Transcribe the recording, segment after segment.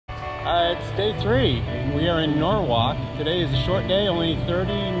It's day 3. We are in Norwalk. Today is a short day, only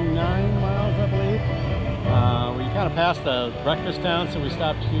 39 miles, I believe. We kind of passed the breakfast town, so we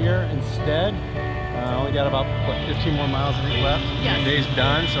stopped here instead. Only got about, what, 15 more miles I think left. Yes. The day's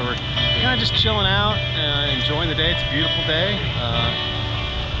done, so we're kind of just chilling out, enjoying the day. It's a beautiful day.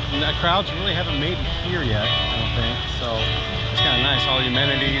 And the crowds really haven't made it here yet, I don't think. So it's kind of nice. All the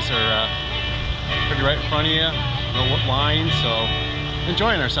amenities are pretty right in front of you. No lines, so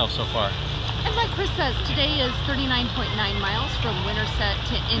enjoying ourselves so far. And like Chris says, today is 39.9 miles from Winterset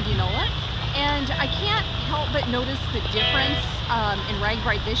to Indianola. And I can't help but notice the difference in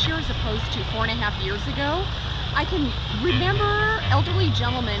Ragbrai this year as opposed to 4.5 years ago. I can remember elderly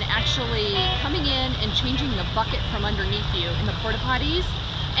gentlemen actually coming in and changing the bucket from underneath you in the porta potties.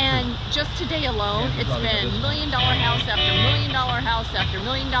 And just today alone, it's been $1 million house after $1 million house after $1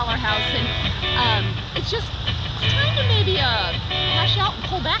 million house. And it's just time to maybe cash out and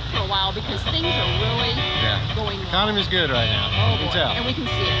pull back for a while because things are really going well. Economy's good right now. Oh, you can boy. tell. And we can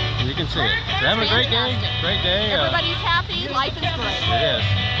see it. You can see it. We're having a great day. Great day. Everybody's happy. Life is great. It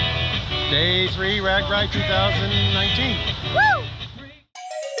is. Day 3, Ragbrai 2019. Woo!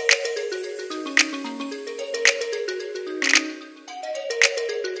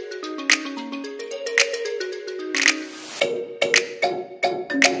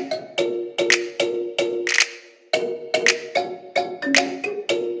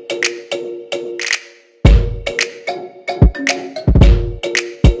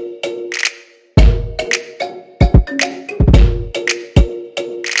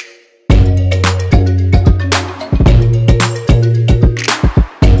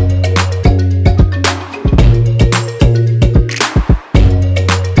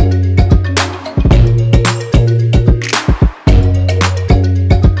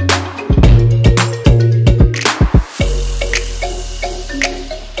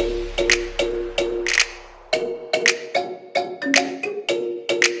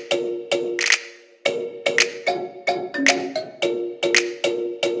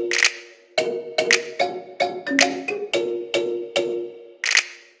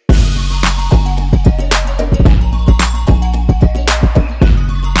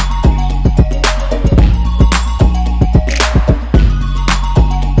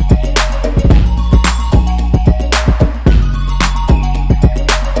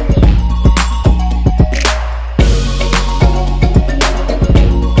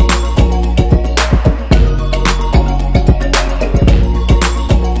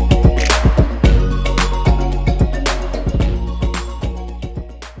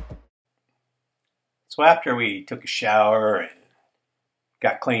 So after we took a shower and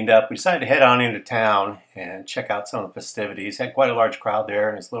got cleaned up, we decided to head on into town and check out some of the festivities. Had quite a large crowd there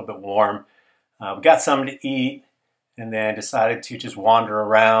and it's a little bit warm. We got something to eat and then decided to just wander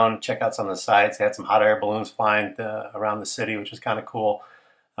around, check out some of the sights. They had some hot air balloons flying around the city, which was kind of cool.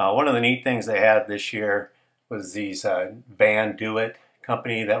 One of the neat things they had this year was these Van Do It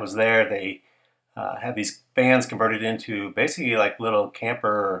company that was there. They had these vans converted into basically like little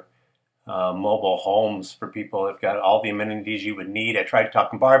camper mobile homes for people. They've got all the amenities you would need. I tried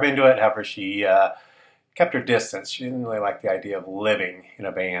talking Barb into it, however she kept her distance. She didn't really like the idea of living in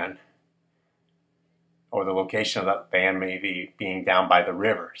a van or the location of that van maybe being down by the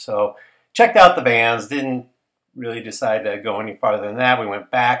river. So checked out the vans, didn't really decide to go any farther than that. We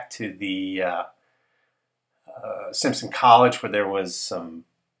went back to the Simpson College where there was some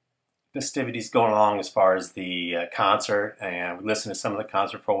festivities going along as far as the concert, and we listened to some of the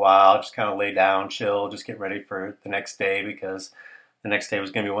concert for a while, just kind of lay down, chill, just get ready for the next day because the next day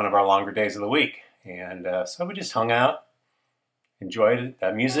was going to be one of our longer days of the week. And so we just hung out, enjoyed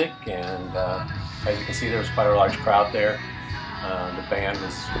the music, and as you can see there was quite a large crowd there. The band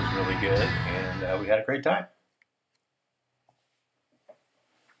was really good and we had a great time.